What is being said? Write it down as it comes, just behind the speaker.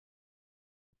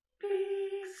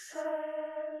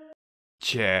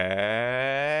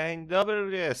Dzień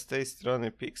dobry, z tej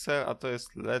strony Pixel, a to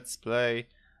jest Let's Play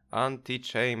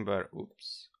Antichamber.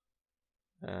 Ups.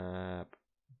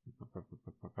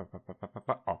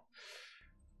 O.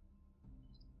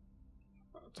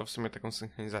 To w sumie taką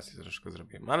synchronizację troszkę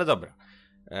zrobiłem, ale dobra.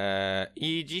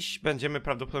 I dziś będziemy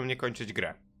prawdopodobnie kończyć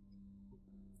grę.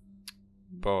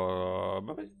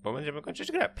 Bo będziemy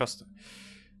kończyć grę, proste.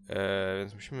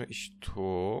 Więc musimy iść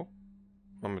tu.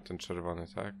 Mamy ten czerwony,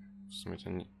 tak? W sumie to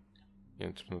nie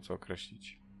wiem, trudno to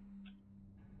określić.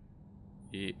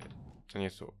 I to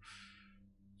nie tu.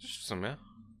 Coś w sumie.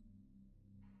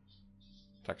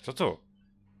 Tak, to tu.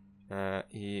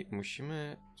 I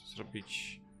musimy to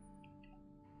zrobić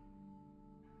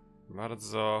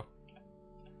bardzo,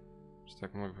 że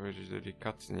tak mogę powiedzieć,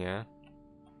 delikatnie.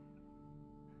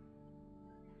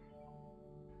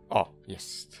 O,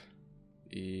 jest.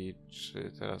 I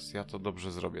czy teraz ja to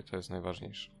dobrze zrobię? To jest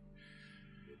najważniejsze.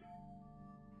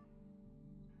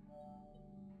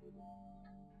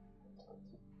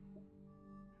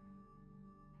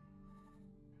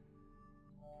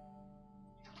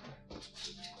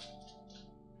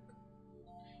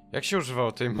 Jak się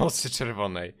używało tej mocy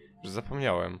czerwonej? Już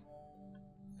zapomniałem.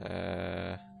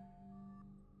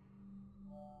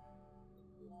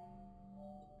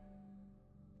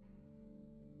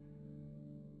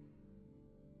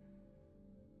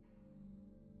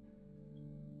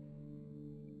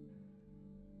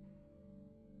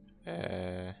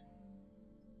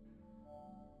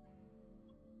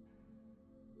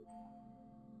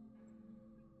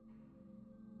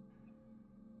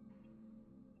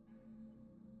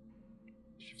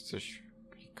 Się w coś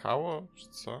klikało, czy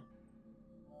co?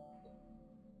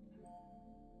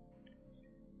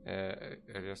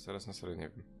 Ja teraz na serio nie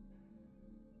wiem.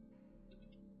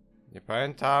 Nie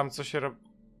pamiętam, co się robi.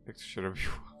 Jak to się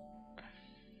robiło?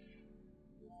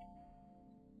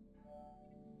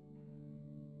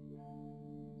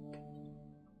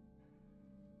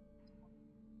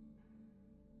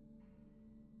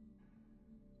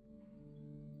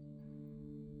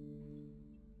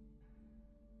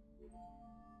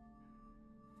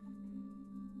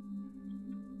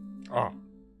 O!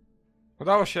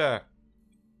 Udało się!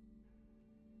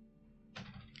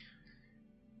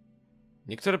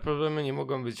 Niektóre problemy nie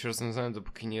mogą być rozwiązane,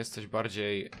 dopóki nie jesteś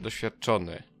bardziej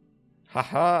doświadczony.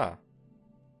 Haha!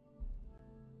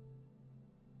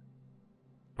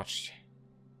 Patrzcie.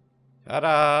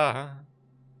 Tara!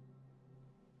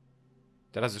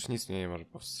 Teraz już nic mnie nie może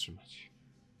powstrzymać.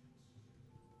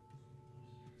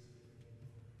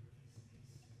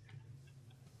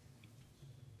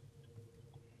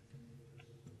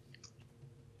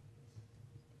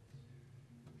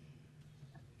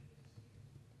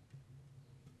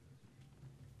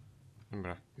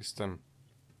 Dobra, jestem.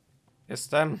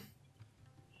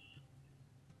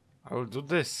 I will do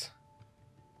this.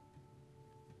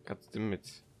 Cut the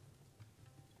myth.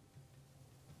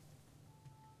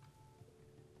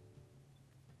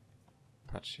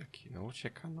 Patrz jaki, no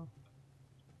ucieka, no.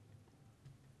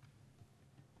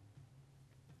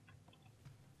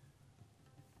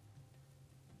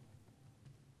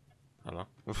 Halo?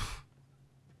 Uff.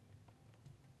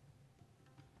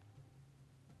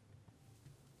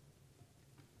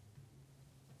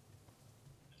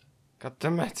 Cut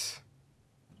the myth.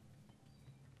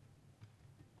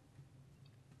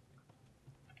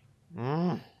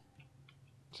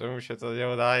 Czemu się to nie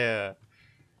udaje?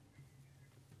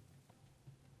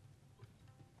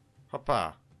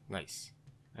 Hopa, nice.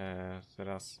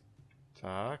 Teraz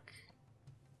tak.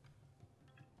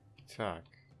 Tak.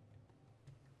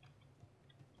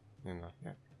 Nie no,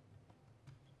 jak?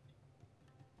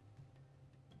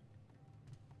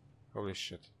 Holy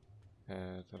shit.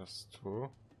 Teraz tu.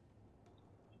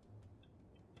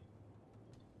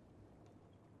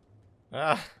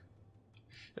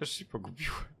 Już się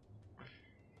pogubiłem.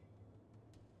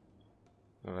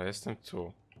 Dobra, jestem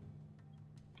tu.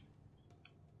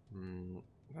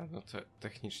 No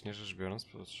technicznie rzecz biorąc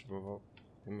potrzebował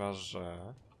chyba,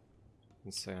 że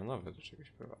ten cyjanowy do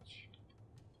czegoś prowadzi.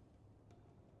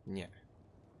 Nie.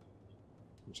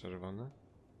 Czerwony?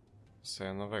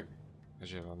 Cyjanowego. A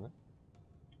zielony?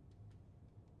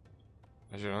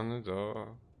 A zielony do...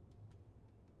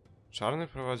 Czarny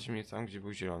prowadzi mnie tam, gdzie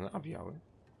był zielony, a biały?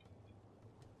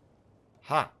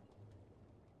 Ha!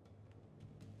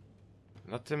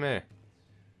 No ty my!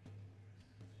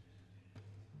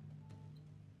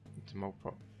 Ty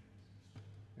małpo.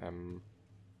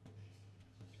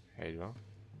 Halo.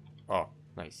 O,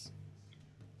 nice.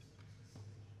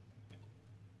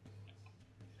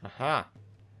 Aha!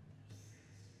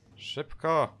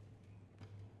 Szybko!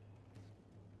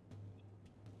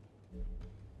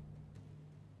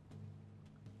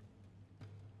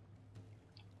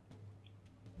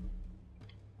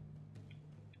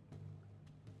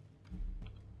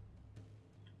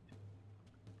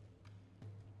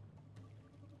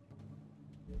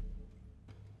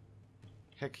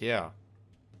 Heck yeah.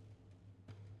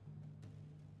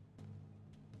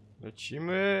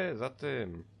 Lecimy za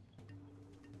tym.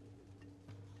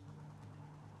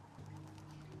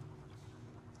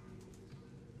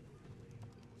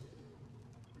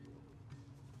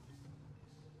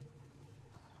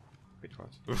 Wait,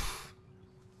 what?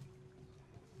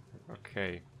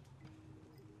 Okej.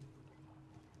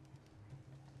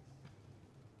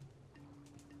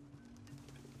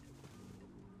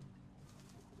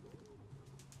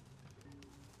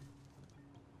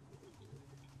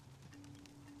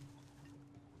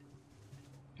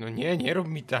 No nie, nie rób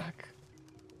mi tak.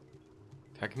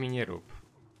 Tak mi nie rób.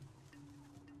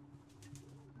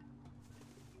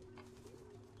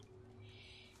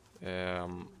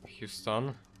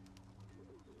 Houston.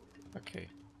 Okej.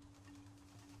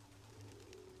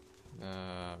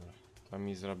 To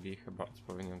mi zrobi chyba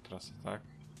odpowiednią trasę, tak?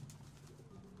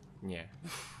 Nie.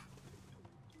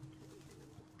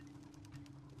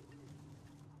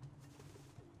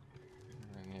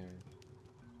 Nie wiem.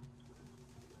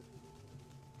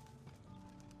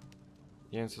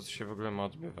 Nie wiem, co tu się w ogóle ma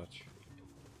odbywać.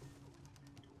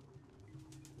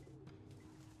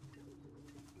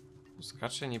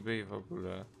 Skacze niby i w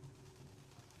ogóle.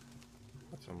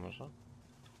 A co może?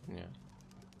 Nie.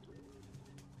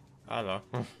 Halo.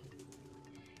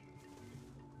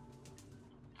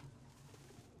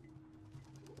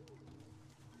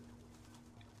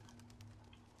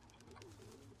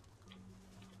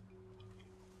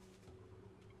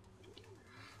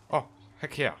 O,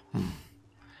 heck yeah.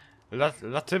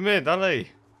 Latymy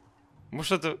dalej.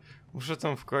 Muszę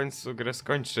tą w końcu grę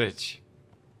skończyć.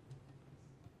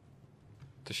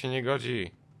 To się nie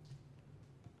godzi.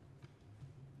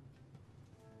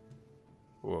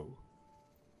 Wow.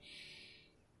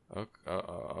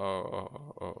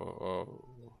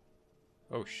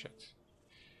 Oh shit.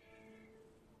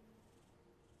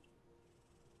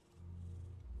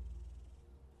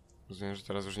 Rozumiem, że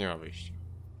teraz już nie ma wyjścia.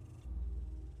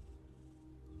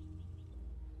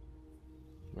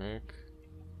 Myk.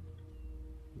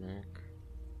 Myk.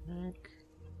 Myk.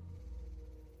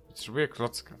 Potrzebuję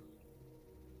klocka.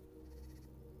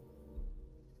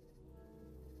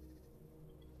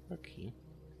 Okej.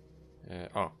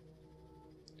 O.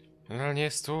 Generalnie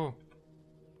jest tu.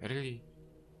 Really?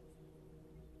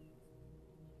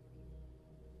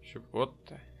 What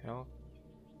the hell?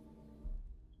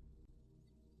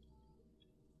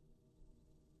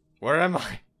 Where am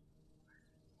I?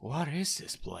 What is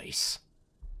this place?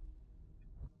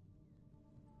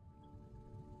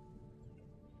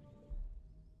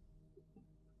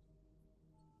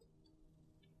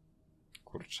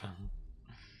 Kurczę.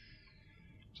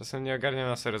 Czasem nie ogarniam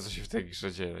na serio, co się w tej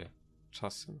grze dzieje.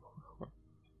 Czasem.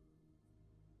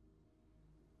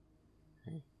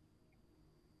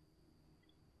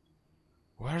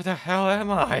 Where the hell am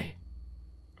I?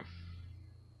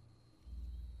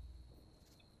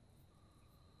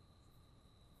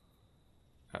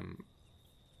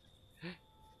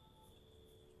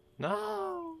 No.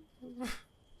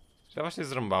 Ja właśnie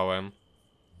zrąbałem.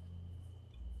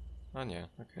 A nie,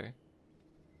 okej.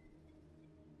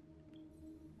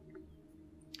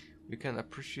 We can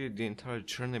appreciate the entire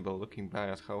journey by looking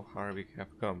back at how far we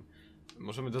have come.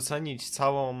 Możemy docenić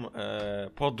całą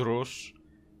podróż,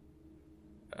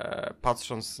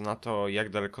 patrząc na to, jak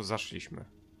daleko zaszliśmy.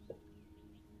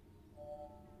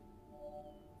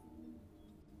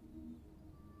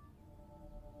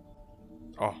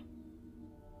 O!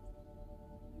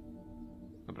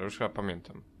 Dobra, już chyba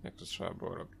pamiętam, jak to trzeba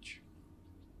było robić.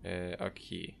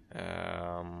 Okej.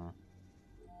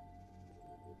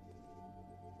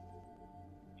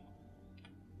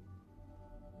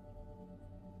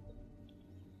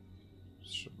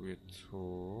 Potrzebuję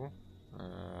tu.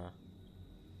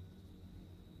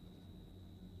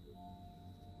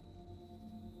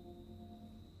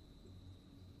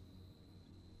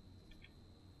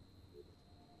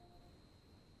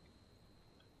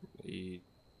 I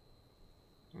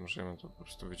możemy to po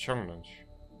prostu wyciągnąć.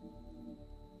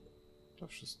 To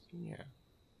wszystko nie.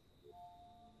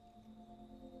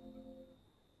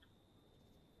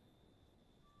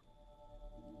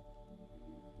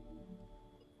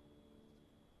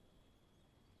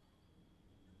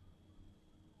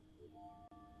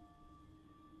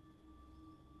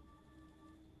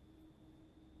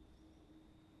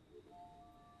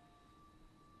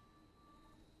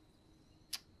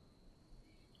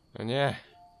 No nie.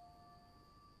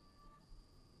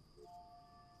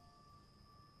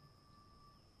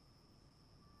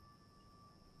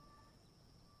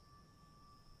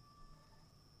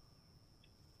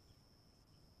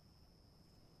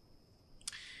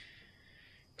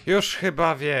 Już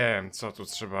chyba wiem, co tu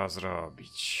trzeba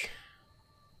zrobić.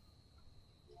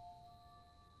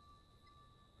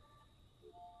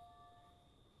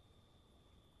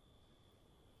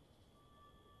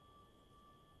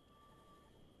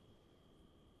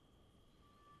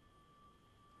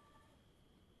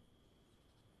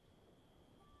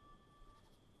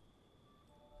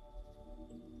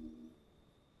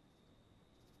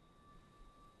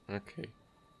 Okej.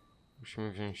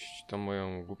 Musimy wziąć tą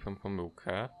moją głupią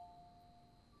pomyłkę.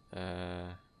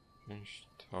 Wziąć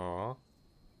to.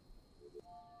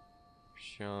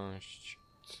 Wziąć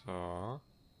to.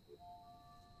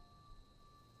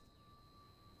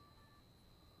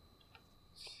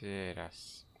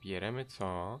 Teraz bierzemy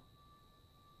to.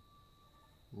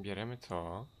 Bierzemy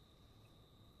to.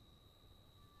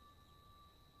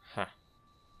 Ha.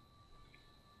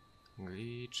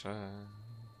 Glicze.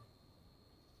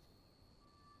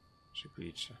 Czy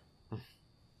glicze?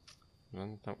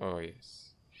 No tam, o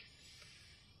jest.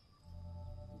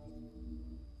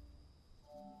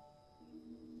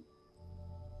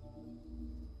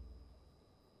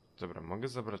 Dobra, mogę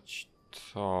zabrać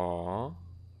to.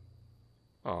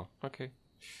 O, okej.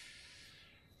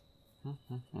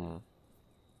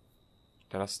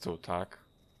 Teraz tu, tak?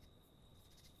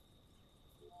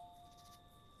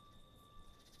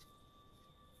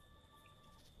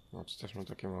 No, czy też mam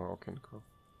takie małe okienko?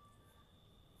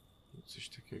 Coś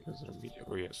takiego zrobić?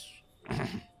 O Jezu.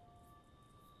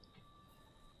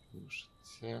 Muszę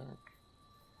tak.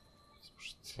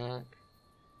 Muszę tak.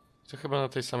 To chyba na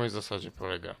tej samej zasadzie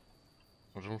polega.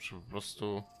 Może muszę po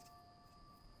prostu...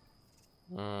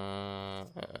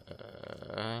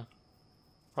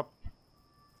 Hop.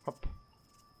 Hop.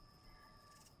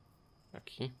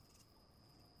 Taki.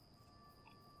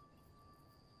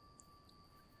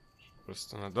 Po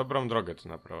prostu na dobrą drogę to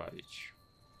naprowadzić.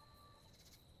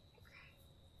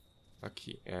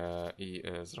 Taki. I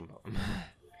zrąbałem.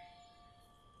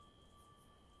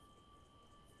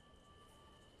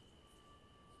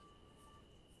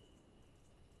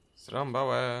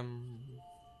 Zrąbałem.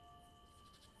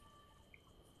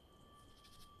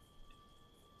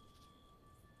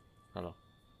 Halo.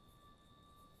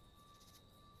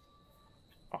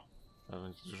 O, to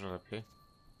będzie dużo lepiej.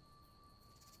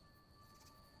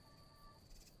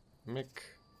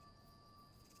 Myk.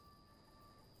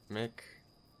 Myk.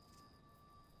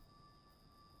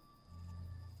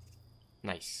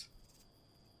 Nice.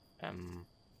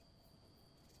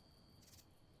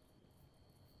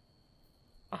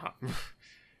 Aha.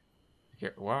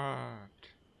 Takie, what?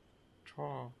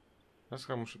 Co? Teraz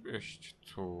chyba muszę iść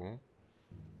tu.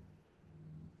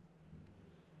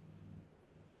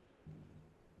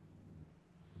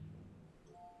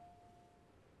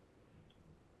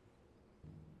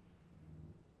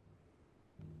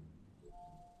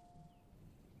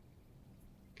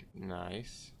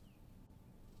 Nice.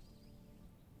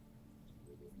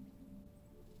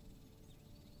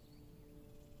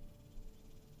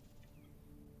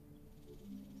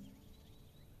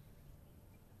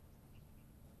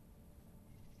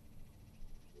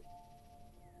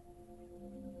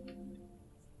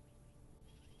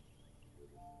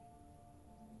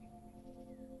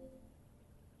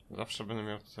 Zawsze będę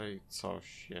miał tutaj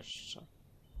coś jeszcze.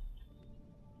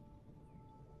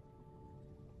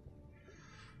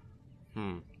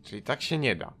 Czyli tak się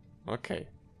nie da. Okej.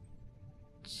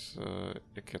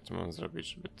 Jak ja to mam zrobić,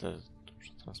 żeby te tu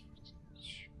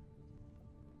przetransportować?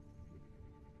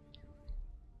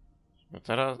 No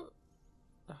teraz...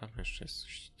 Aha, jeszcze jest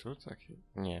coś tu takiego?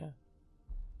 Nie.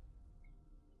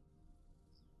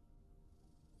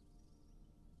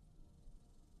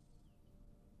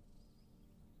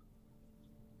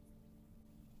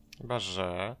 Chyba,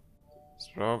 że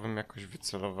spróbowałbym jakoś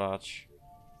wycelować.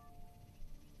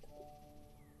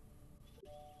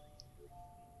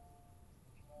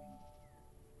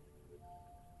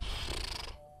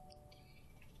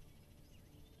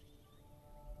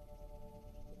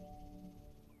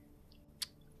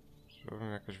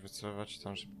 Spróbowałbym jakoś wycelować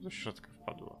tam, żeby do środka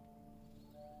wpadło.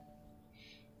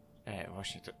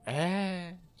 Właśnie to.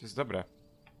 To jest dobre.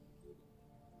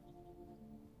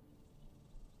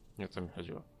 Nie o to mi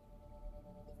chodziło.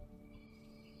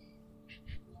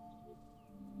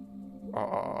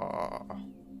 O.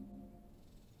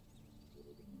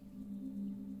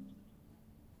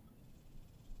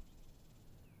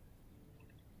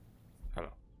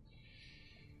 Halo.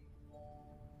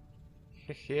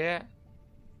 Hehe.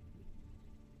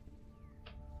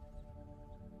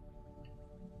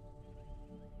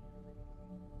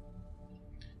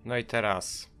 No i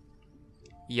teraz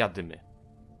jadymy.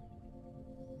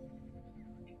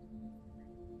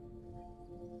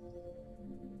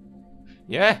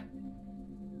 Nie!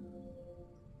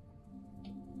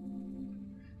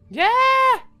 Nie!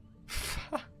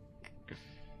 Fuck.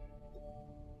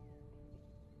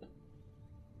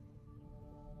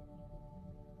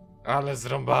 Ale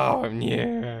zrąbałem,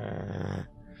 nie.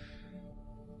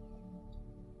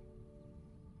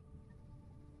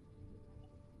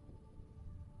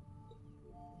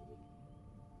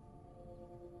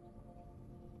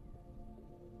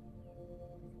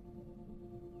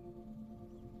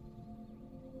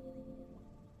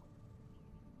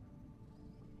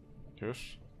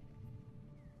 Już?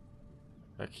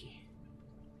 Jaki?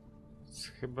 Więc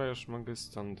chyba już mogę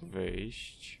stąd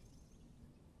wyjść.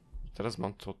 Teraz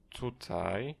mam to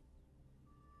tutaj.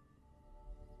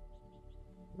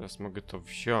 Teraz mogę to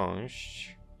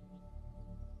wziąć.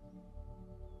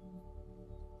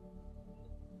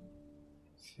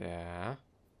 Ja.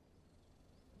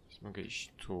 Teraz mogę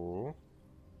iść tu.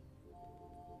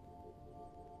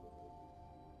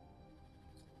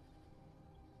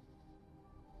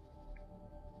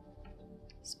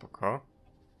 Spoko.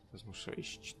 Teraz muszę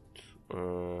iść tu.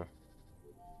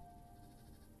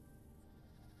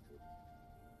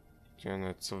 Ja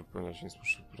nawet co wypełniać, więc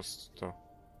muszę po prostu to.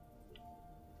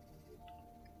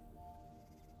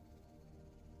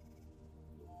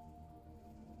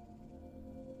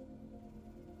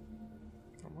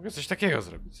 No, mogę coś takiego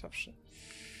zrobić zawsze.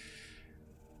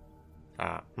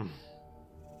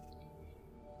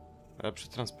 Ale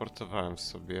przetransportowałem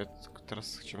sobie, tylko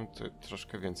teraz chciałbym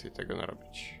troszkę więcej tego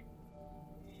narobić.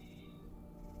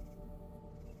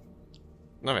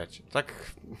 No wiecie,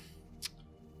 tak...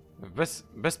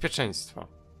 Bezpieczeństwo.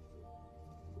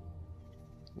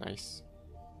 Nice.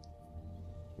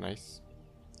 Nice.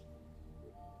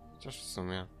 Chociaż w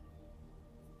sumie...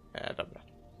 dobra.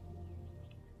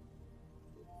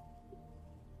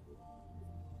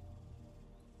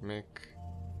 Myk.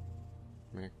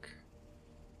 Myk.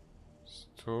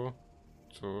 Tu.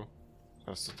 Tu.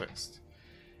 Teraz co to jest?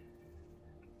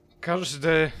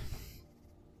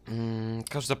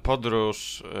 Każda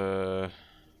podróż...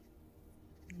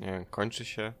 nie wiem, kończy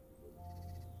się.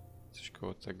 Coś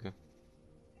koło tego.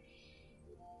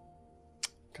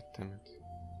 Goddammit.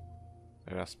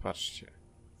 Teraz patrzcie.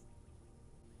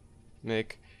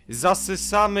 Myk.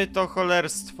 Zasysamy to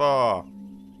cholerstwo!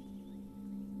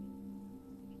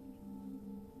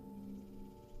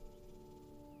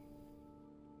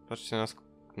 Patrzcie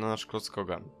na nasz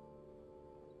klockogan.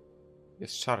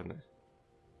 Jest czarny.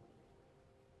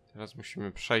 Teraz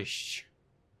musimy przejść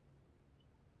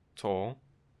to.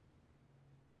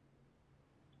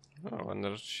 No,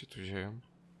 ładne rzeczy się tu dzieją.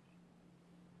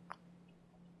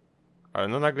 Ale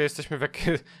no nagle jesteśmy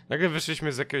nagle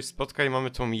wyszliśmy z jakiegoś spotka i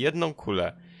mamy tą jedną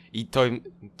kulę. I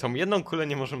tą jedną kulę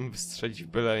nie możemy wystrzelić w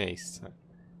byle miejsce.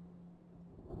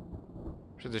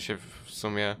 Przejdę się w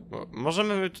sumie... Bo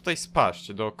możemy tutaj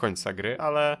spaść do końca gry,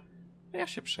 ale... Ja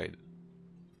się przejdę.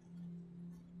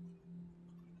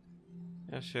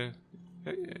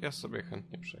 Ja sobie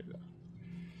chętnie przejdę.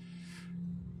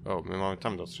 O, my mamy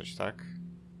tam dotrzeć, tak?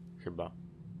 Chyba.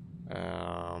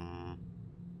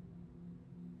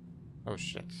 Oh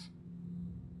shit.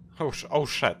 Oh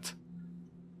shit.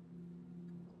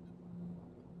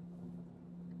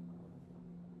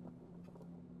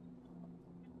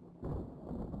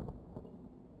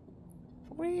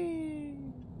 Whee.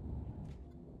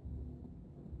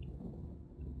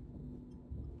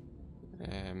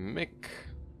 Myk.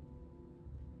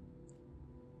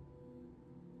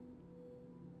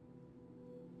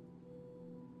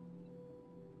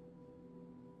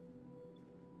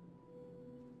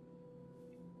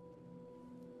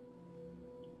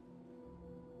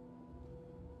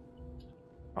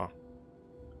 O.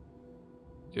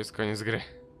 Gdzie jest koniec gry?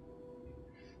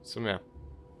 W sumie.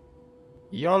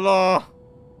 YOLO!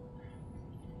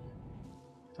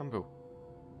 Tam był.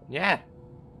 Nie!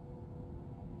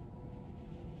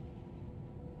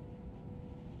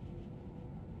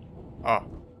 O!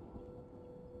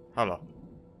 Halo.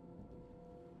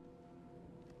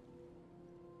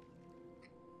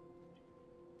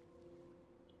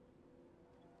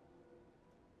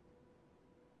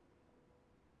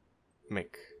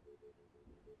 Myk.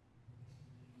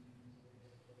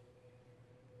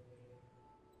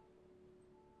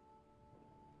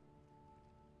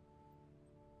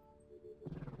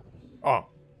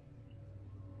 O!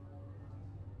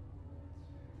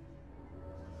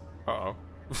 O-o.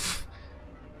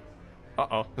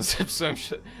 O-o.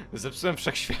 Zepsułem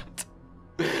wszechświat.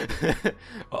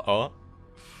 O-o.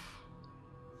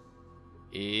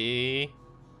 I...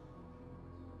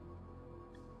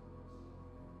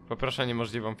 Poproszę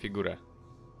niemożliwą figurę.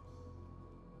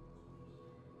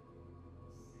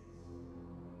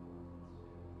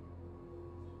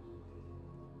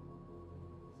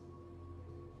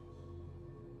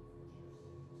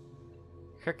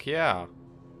 Heck yeah.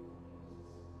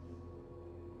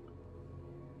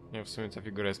 Nie, w sumie ta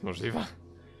figura jest możliwa.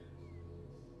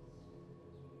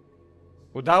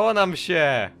 Udało nam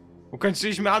się!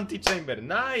 Ukończyliśmy Antichamber.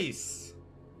 Nice!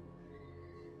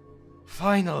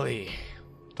 Finally!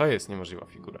 To jest niemożliwa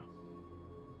figura.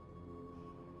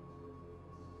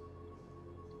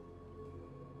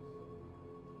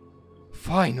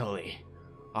 Finally!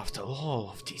 After all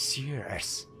of these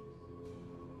years.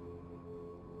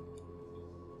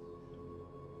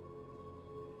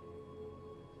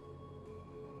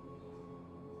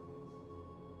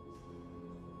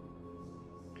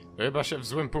 Chyba się w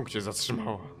złym punkcie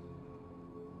zatrzymało.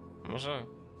 Może...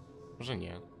 Może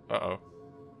nie. O-o.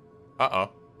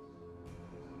 O-o.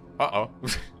 O-o.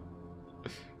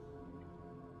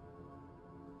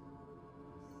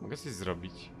 Mogę coś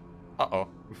zrobić. O-o.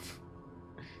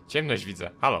 Ciemność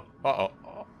widzę. Halo. O-o.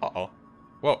 O-o.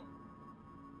 Wow.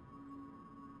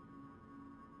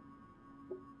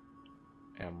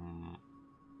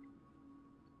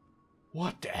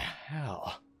 What the hell?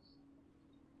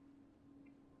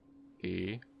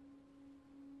 I...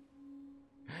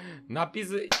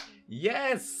 Napisy...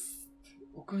 Jest!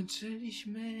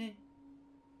 Ukończyliśmy.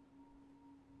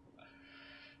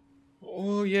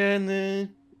 O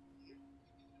jeny.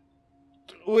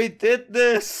 We did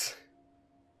this!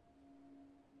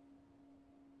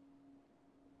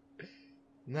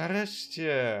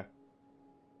 Nareszcie!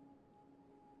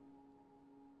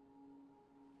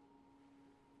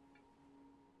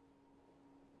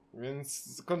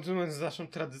 Więc kontynuując z naszą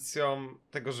tradycją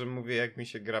tego, że mówię, jak mi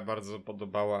się gra bardzo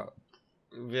podobała,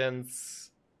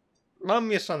 więc mam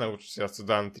mieszane uczucia co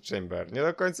do Antichamber. Nie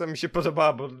do końca mi się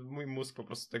podobała, bo mój mózg po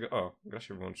prostu tego... O, gra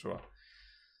się włączyła.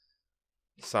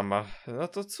 Sama. No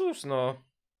to cóż, no.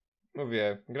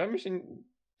 Mówię, gra mi się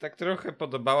tak trochę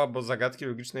podobała, bo zagadki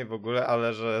logiczne w ogóle,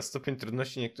 ale że stopień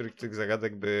trudności niektórych tych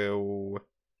zagadek był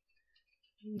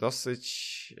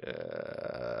dosyć...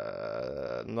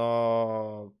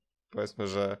 no... Powiedzmy,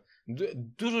 że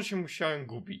dużo się musiałem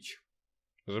gubić,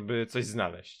 żeby coś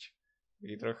znaleźć.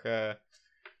 I trochę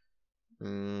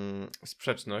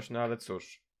sprzeczność, no ale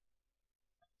cóż.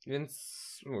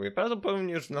 Więc mówię,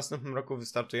 prawdopodobnie już w następnym roku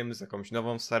wystartujemy z jakąś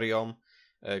nową serią,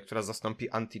 która zastąpi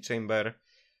Antichamber.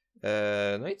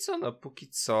 No i co, no póki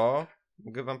co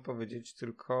mogę wam powiedzieć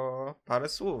tylko parę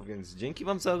słów, więc dzięki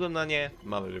wam za oglądanie.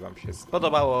 Mam nadzieję, że wam się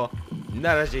spodobało.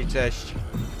 Na razie i cześć.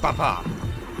 Pa pa!